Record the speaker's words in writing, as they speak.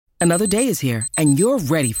Another day is here, and you're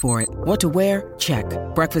ready for it. What to wear? Check.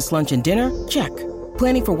 Breakfast, lunch, and dinner? Check.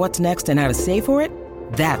 Planning for what's next and how to save for it?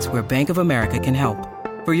 That's where Bank of America can help.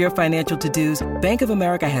 For your financial to-dos, Bank of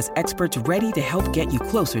America has experts ready to help get you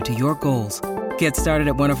closer to your goals. Get started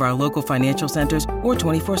at one of our local financial centers or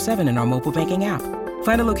 24/7 in our mobile banking app.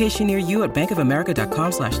 Find a location near you at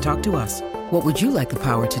bankofamerica.com/talktous. What would you like the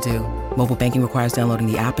power to do? Mobile banking requires downloading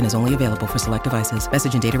the app and is only available for select devices.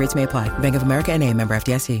 Message and data rates may apply. Bank of America N.A., member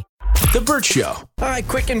FDIC. The Burt Show. All right,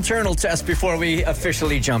 quick internal test before we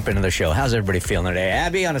officially jump into the show. How's everybody feeling today?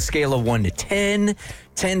 Abby, on a scale of 1 to 10,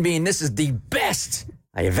 10 being this is the best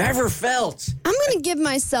I have ever felt. I'm going to give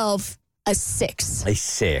myself a 6. A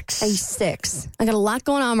 6. A 6. I got a lot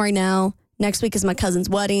going on right now. Next week is my cousin's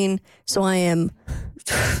wedding, so I am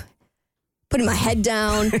putting my head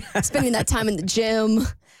down, spending that time in the gym.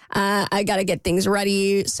 I got to get things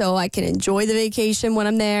ready so I can enjoy the vacation when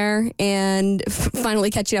I'm there and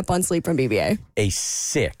finally catching up on sleep from BBA. A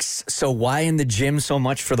 6. So why in the gym so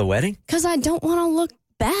much for the wedding? Because I don't want to look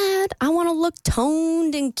bad. I want to look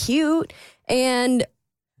toned and cute. And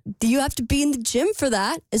you have to be in the gym for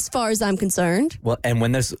that, as far as I'm concerned. Well, and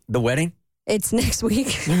when there's the wedding? It's next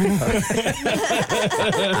week. I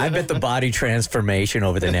bet the body transformation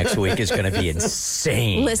over the next week is going to be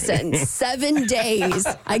insane. Listen, 7 days.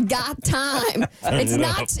 I got time.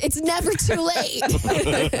 It's never too late.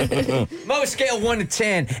 Mo, scale 1 to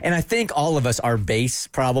 10. And I think all of us, our base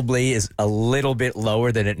probably is a little bit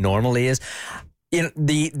lower than it normally is. You know,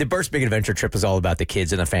 the Burt's Big Adventure trip is all about the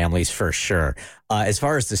kids and the families for sure. As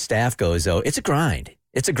far as the staff goes, though, it's a grind.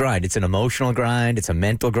 It's a grind. It's an emotional grind. It's a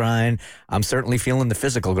mental grind. I'm certainly feeling the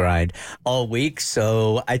physical grind all week.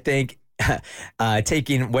 So I think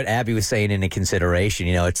taking what Abby was saying into consideration,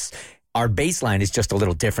 you know, it's our baseline is just a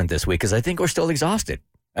little different this week because I think we're still exhausted.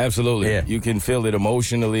 Absolutely. Yeah. You can feel it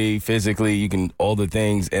emotionally, physically. You can all the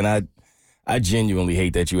things. And I genuinely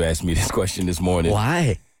hate that you asked me this question this morning.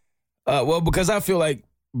 Why? Well, because I feel like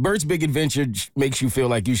Burt's Big Adventure makes you feel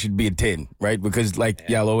like you should be a 10, right? Because like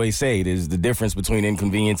y'all always say, there's the difference between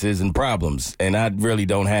inconveniences and problems. And I really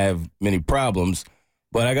don't have many problems,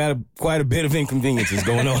 but I got quite a bit of inconveniences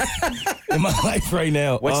going on in my life right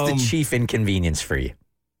now. What's the chief inconvenience for you?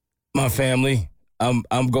 My family.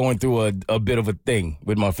 I'm going through a bit of a thing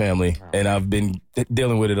with my family, and I've been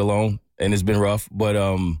dealing with it alone, and it's been rough. But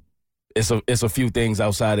it's a few things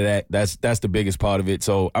outside of that. That's the biggest part of it.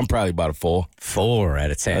 So I'm probably about a 4. 4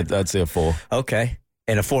 out of 10. I'd say a 4. Okay.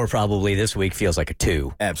 And a 4 probably this week feels like a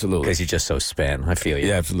 2. Absolutely. Because you're just so spent. I feel you.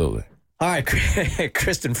 Yeah, absolutely. All right,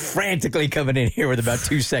 Kristen frantically coming in here with about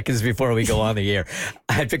 2 seconds before we go on the air.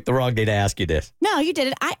 I picked the wrong day to ask you this. No, you did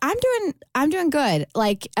it. I'm doing good.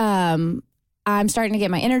 Like, I'm starting to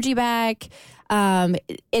get my energy back.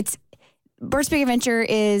 Burt's Big Adventure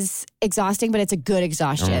is exhausting, but it's a good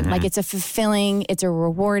exhaustion. Mm-hmm. Like, it's a fulfilling, it's a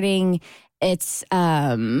rewarding,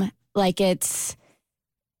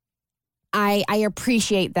 I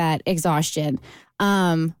appreciate that exhaustion.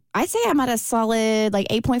 I'd say I'm at a solid,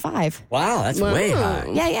 8.5. Wow, that's way high.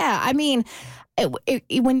 Yeah. I mean,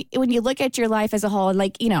 when you look at your life as a whole,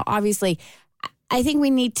 obviously, I think we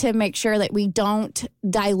need to make sure that we don't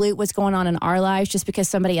dilute what's going on in our lives just because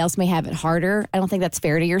somebody else may have it harder. I don't think that's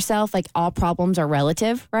fair to yourself. Like, all problems are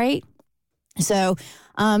relative, right? So,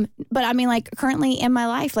 but I mean, currently in my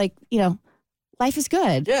life, life is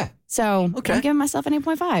good. Yeah. So okay. I'm giving myself an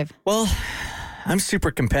 8.5. Well, I'm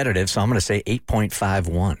super competitive, so I'm going to say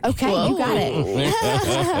 8.51. Okay, Whoa. You got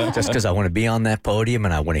it. Just because I want to be on that podium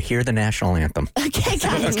and I want to hear the national anthem. Okay,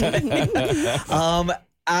 got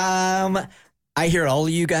it. I hear all of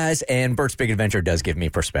you guys, and Burt's Big Adventure does give me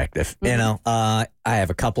perspective. Mm-hmm. You know, I have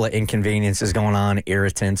a couple of inconveniences going on,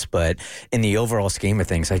 irritants, but in the overall scheme of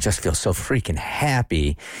things, I just feel so freaking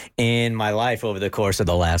happy in my life over the course of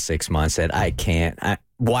the last 6 months that I can't.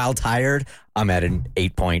 While tired, I'm at an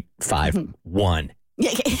 8.51.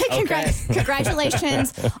 Yeah,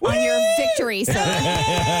 congratulations on your victory, sir.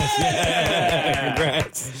 Yeah,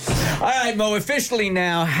 congrats. All right, Mo, officially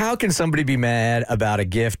now, how can somebody be mad about a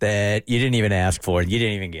gift that you didn't even ask for, you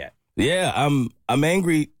didn't even get? Yeah, I'm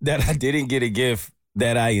angry that I didn't get a gift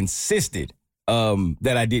that I insisted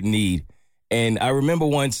that I didn't need. And I remember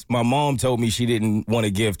once my mom told me she didn't want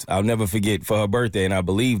a gift, I'll never forget, for her birthday, and I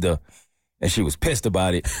believed her, and she was pissed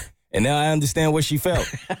about it. And now I understand what she felt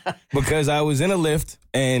because I was in a lift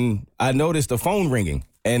and I noticed the phone ringing.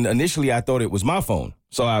 And initially I thought it was my phone.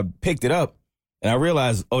 So I picked it up and I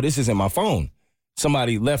realized, oh, this isn't my phone.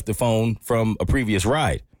 Somebody left the phone from a previous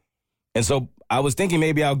ride. And so I was thinking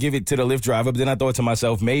maybe I'll give it to the Lyft driver. But then I thought to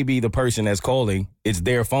myself, maybe the person that's calling, it's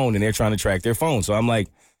their phone and they're trying to track their phone. So I'm like,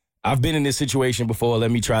 I've been in this situation before.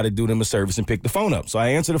 Let me try to do them a service and pick the phone up. So I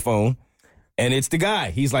answer the phone, and it's the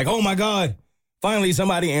guy. He's like, oh, my God. Finally,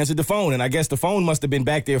 somebody answered the phone, and I guess the phone must have been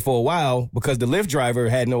back there for a while because the Lyft driver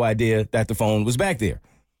had no idea that the phone was back there.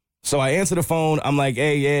 So I answer the phone. I'm like,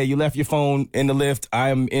 hey, yeah, you left your phone in the Lyft.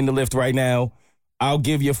 I'm in the Lyft right now. I'll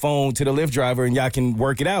give your phone to the Lyft driver, and y'all can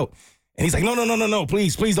work it out. And he's like, no,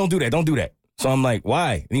 please don't do that. Don't do that. So I'm like,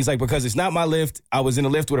 why? And he's like, because it's not my Lyft. I was in a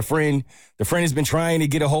Lyft with a friend. The friend has been trying to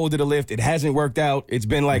get a hold of the Lyft. It hasn't worked out. It's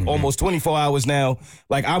been like almost 24 hours now.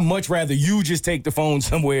 Like, I'd much rather you just take the phone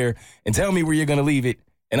somewhere and tell me where you're going to leave it,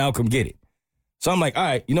 and I'll come get it. So I'm like, all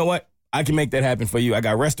right, you know what? I can make that happen for you. I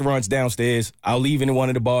got restaurants downstairs. I'll leave it in one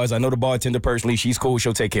of the bars. I know the bartender personally. She's cool.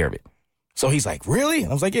 She'll take care of it. So he's like, really? I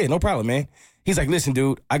was like, yeah, no problem, man. He's like, listen,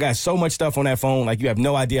 dude, I got so much stuff on that phone. Like, you have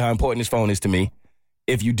no idea how important this phone is to me.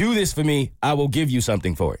 If you do this for me, I will give you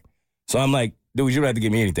something for it. So I'm like, dude, you don't have to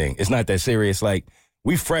give me anything. It's not that serious. Like,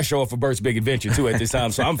 we fresh off of Bert's Big Adventure, too, at this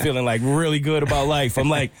time. So I'm feeling, like, really good about life. I'm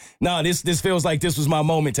like, nah, this feels like this was my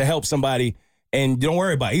moment to help somebody, and don't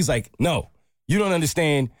worry about it. He's like, no, you don't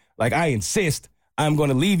understand. Like, I insist I'm going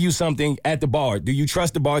to leave you something at the bar. Do you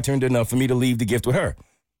trust the bartender enough for me to leave the gift with her?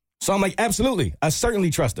 So I'm like, absolutely. I certainly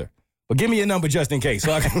trust her. But give me your number just in case.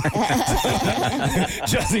 So I can,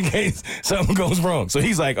 just in case something goes wrong. So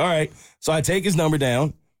he's like, all right. So I take his number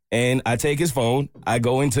down and I take his phone. I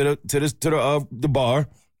go into the bar.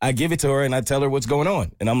 I give it to her and I tell her what's going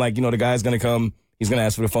on. And I'm like, the guy's going to come. He's going to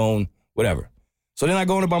ask for the phone, whatever. So then I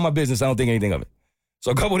go on about my business. I don't think anything of it.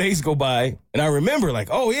 So a couple of days go by and I remember like,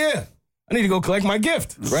 oh yeah, I need to go collect my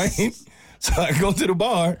gift, right? So I go to the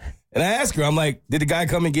bar. And I asked her, I'm like, did the guy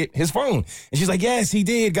come and get his phone? And she's like, yes, he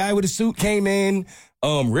did. Guy with a suit came in.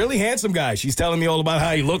 Really handsome guy. She's telling me all about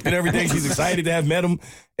how he looked and everything. She's excited to have met him.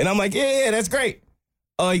 And I'm like, yeah, that's great.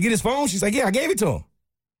 You get his phone? She's like, yeah, I gave it to him.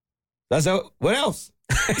 I said, what else?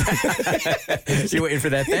 You're waiting for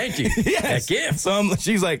that thank you. Yes. That gift. So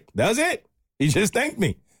she's like, that's it? He just thanked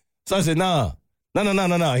me. So I said, no.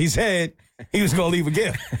 He said he was going to leave a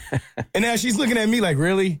gift. And now she's looking at me like,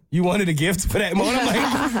 really? You wanted a gift for that moment? I'm like,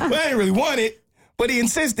 well, I didn't really want it. But he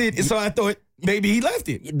insisted, and so I thought maybe he left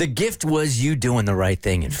it. The gift was you doing the right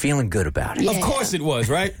thing and feeling good about it. Yeah. Of course it was,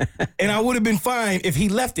 right? And I would have been fine if he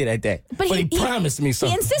left it at that. But he promised me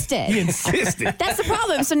something. He insisted. He insisted. That's the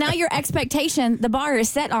problem. So now your expectation, the bar is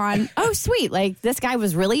set on, oh, sweet. Like, this guy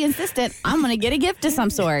was really insistent. I'm going to get a gift of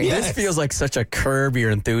some sort. Yes. This feels like such a curb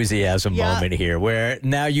your enthusiasm moment here, where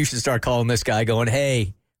now you should start calling this guy going,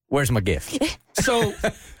 hey, where's my gift?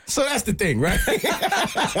 So that's the thing, right?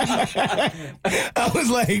 I was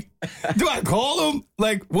like, do I call him?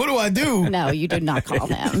 Like, what do I do? No, you do not call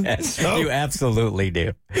him. So You absolutely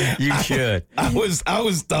do. You should. I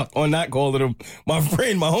was stuck on not calling him. My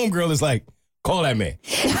friend, my homegirl is like, call that man.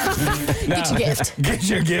 Get your gift. Get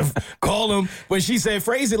your gift. Call him. But she said,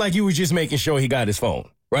 phrase it like you was just making sure he got his phone.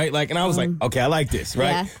 Right? Like, and I was like, okay, I like this, right?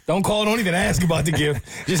 Yeah. Don't call, don't even ask about the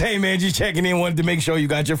gift. Just, hey man, just checking in, wanted to make sure you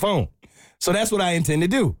got your phone. So that's what I intend to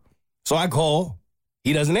do. So I call,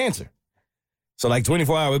 he doesn't answer. So like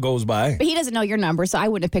 24 hours goes by. But he doesn't know your number, so I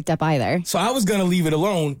wouldn't have picked up either. So I was going to leave it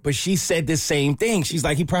alone, but she said the same thing. She's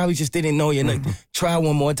like, he probably just didn't know you. Like, try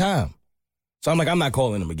one more time. So I'm like, I'm not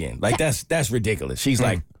calling him again. Like, that's ridiculous. She's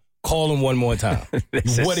like, call him one more time.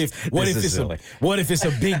 What if it's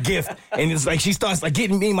a big gift? And it's like, she starts like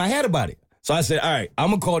getting me in my head about it. So I said, all right, I'm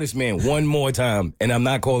going to call this man one more time, and I'm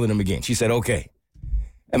not calling him again. She said, okay.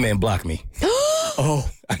 That man blocked me. Oh,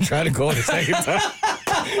 I tried to call the second time.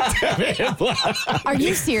 That man blocked. Are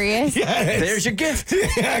you serious? Yes. There's your gift.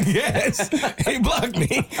 Yes. He blocked me.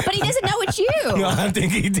 But he doesn't know it's you. No, I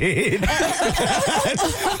think he did.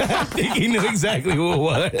 I think he knew exactly who it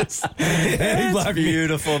was. And he blocked me.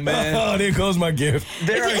 Beautiful, man. Oh, there goes my gift.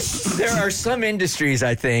 There are some industries,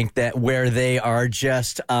 I think, that where they are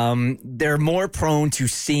just they're more prone to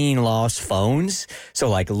seeing lost phones. So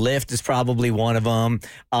like Lyft is probably one of them.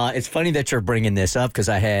 It's funny that you're bringing this up because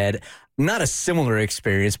I had not a similar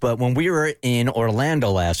experience, but when we were in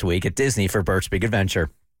Orlando last week at Disney for Bert's Big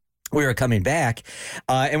Adventure, we were coming back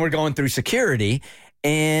and we're going through security.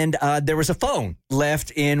 And there was a phone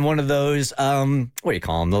left in one of those, what do you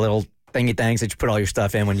call them, the little thingy things that you put all your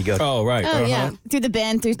stuff in when you go. Oh, right. Oh, yeah. Through the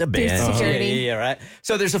bin, through security. Yeah, right.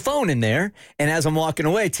 So there's a phone in there. And as I'm walking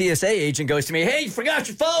away, TSA agent goes to me, hey, you forgot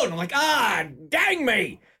your phone. I'm like, dang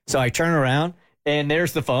me. So I turn around. And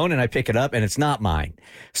there's the phone, and I pick it up, and it's not mine.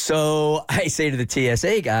 So I say to the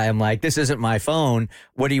TSA guy, I'm like, this isn't my phone.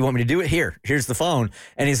 What do you want me to do? Here's the phone.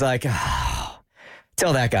 And he's like,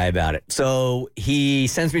 tell that guy about it. So he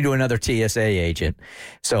sends me to another TSA agent.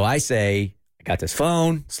 So I say, I got this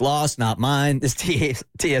phone. It's lost, not mine. This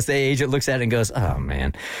TSA agent looks at it and goes, oh,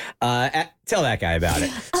 man. Tell that guy about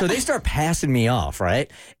it. So they start passing me off,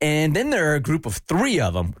 right? And then there are a group of 3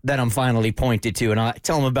 of them that I'm finally pointed to, and I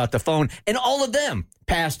tell them about the phone, and all of them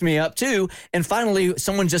passed me up too. And finally,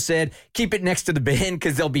 someone just said, keep it next to the bin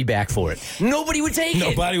because they'll be back for it. Nobody would take it.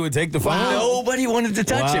 Nobody would take the phone. Nobody wanted to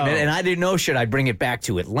touch it. Wow. And I didn't know, should I bring it back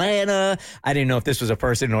to Atlanta? I didn't know if this was a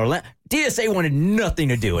person in Orlando. DSA wanted nothing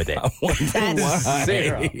to do with it.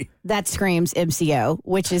 Zero. That screams MCO,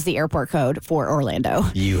 which is the airport code for Orlando.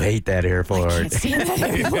 You hate that airport. Can't stand that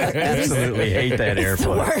airport. Absolutely hate that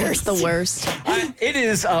airport. It's the worst. It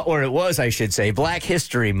is, or it was, I should say, Black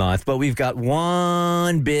History Month, but we've got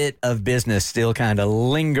one bit of business still kind of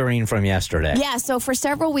lingering from yesterday. Yeah, so for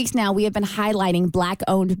several weeks now, we have been highlighting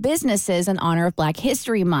Black-owned businesses in honor of Black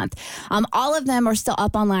History Month. All of them are still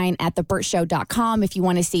up online at thebirdshow.com if you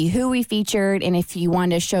want to see who we featured and if you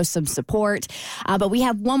want to show some support. But we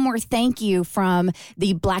have one more thank you from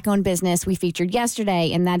the Black-owned business we featured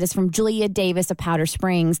yesterday, and that is from Julia Davis of Powder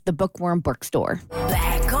Springs, the Bookworm Bookstore.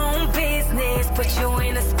 Black-owned business, put you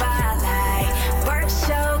in the spotlight. Bird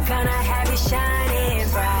Show, gonna have you shining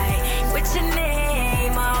bright. With your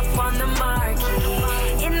name up on the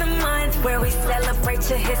marquee. In the month where we celebrate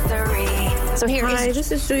your history. So here Hi, is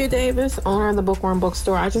this is Julia Davis, owner of the Bookworm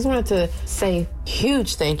Bookstore. I just wanted to say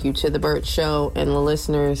huge thank you to the Burt Show and the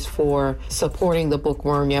listeners for supporting the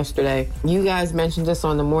Bookworm yesterday. You guys mentioned us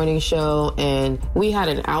on the morning show, and we had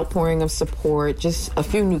an outpouring of support, just a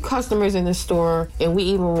few new customers in the store, and we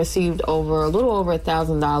even received a little over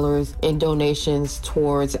 $1,000 in donations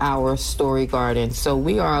towards our story garden. So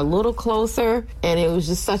we are a little closer, and it was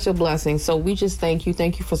just such a blessing. So we just thank you.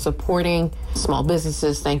 Thank you for supporting small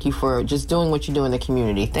businesses. Thank you for just doing what you do in the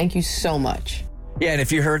community. Thank you so much. Yeah, and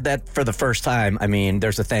if you heard that for the first time, I mean,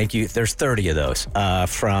 there's a thank you. There's 30 of those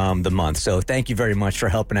from the month. So thank you very much for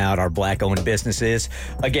helping out our Black-owned businesses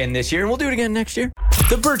again this year, and we'll do it again next year.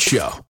 The Burt Show.